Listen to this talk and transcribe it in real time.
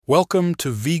Welcome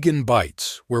to Vegan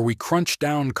Bites, where we crunch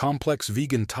down complex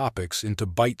vegan topics into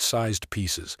bite-sized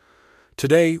pieces.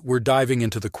 Today, we're diving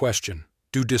into the question,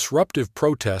 do disruptive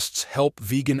protests help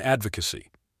vegan advocacy?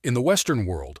 In the Western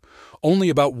world, only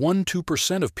about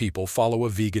 1–2% of people follow a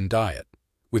vegan diet.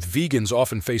 With vegans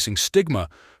often facing stigma,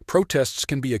 protests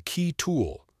can be a key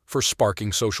tool for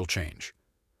sparking social change.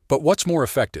 But what's more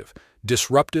effective,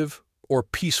 disruptive or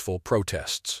peaceful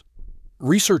protests?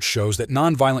 Research shows that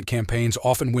nonviolent campaigns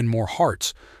often win more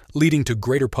hearts, leading to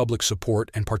greater public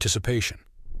support and participation.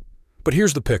 But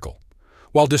here's the pickle.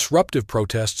 While disruptive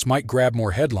protests might grab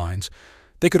more headlines,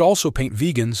 they could also paint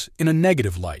vegans in a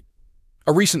negative light.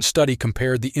 A recent study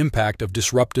compared the impact of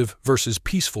disruptive versus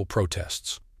peaceful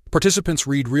protests. Participants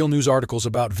read real news articles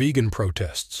about vegan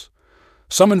protests,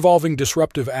 some involving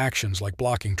disruptive actions like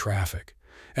blocking traffic,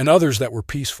 and others that were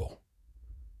peaceful.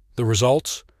 The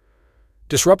results?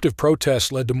 Disruptive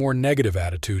protests led to more negative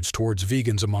attitudes towards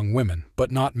vegans among women,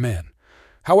 but not men.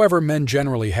 However, men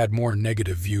generally had more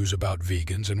negative views about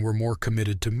vegans and were more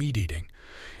committed to meat eating.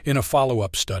 In a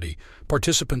follow-up study,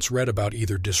 participants read about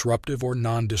either disruptive or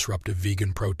non-disruptive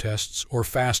vegan protests or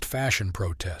fast fashion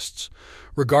protests.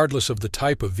 Regardless of the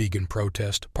type of vegan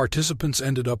protest, participants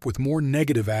ended up with more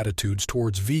negative attitudes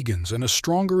towards vegans and a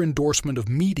stronger endorsement of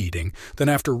meat eating than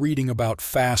after reading about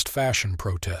fast fashion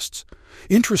protests.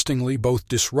 Interestingly, both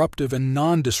disruptive and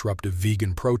non-disruptive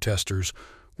vegan protesters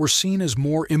were seen as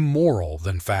more immoral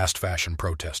than fast fashion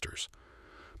protesters.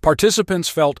 Participants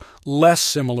felt less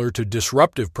similar to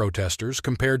disruptive protesters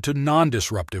compared to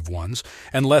non-disruptive ones,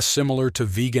 and less similar to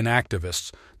vegan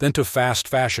activists than to fast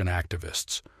fashion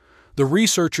activists. The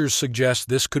researchers suggest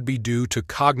this could be due to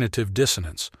cognitive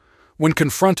dissonance. When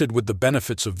confronted with the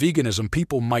benefits of veganism,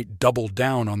 people might double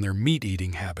down on their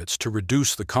meat-eating habits to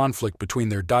reduce the conflict between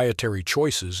their dietary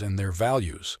choices and their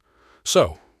values.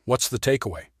 So, what's the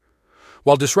takeaway?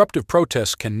 While disruptive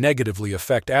protests can negatively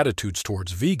affect attitudes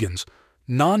towards vegans,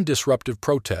 non-disruptive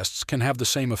protests can have the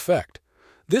same effect.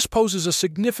 This poses a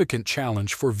significant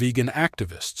challenge for vegan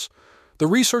activists. The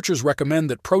researchers recommend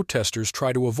that protesters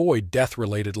try to avoid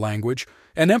death-related language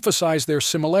and emphasize their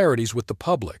similarities with the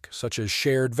public, such as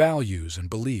shared values and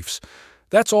beliefs.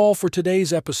 That's all for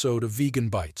today's episode of Vegan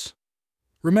Bites.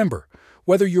 Remember,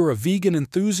 whether you're a vegan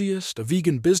enthusiast, a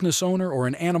vegan business owner, or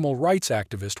an animal rights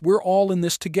activist, we're all in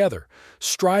this together,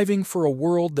 striving for a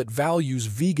world that values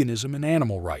veganism and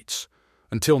animal rights.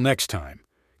 Until next time,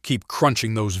 keep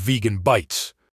crunching those vegan bites.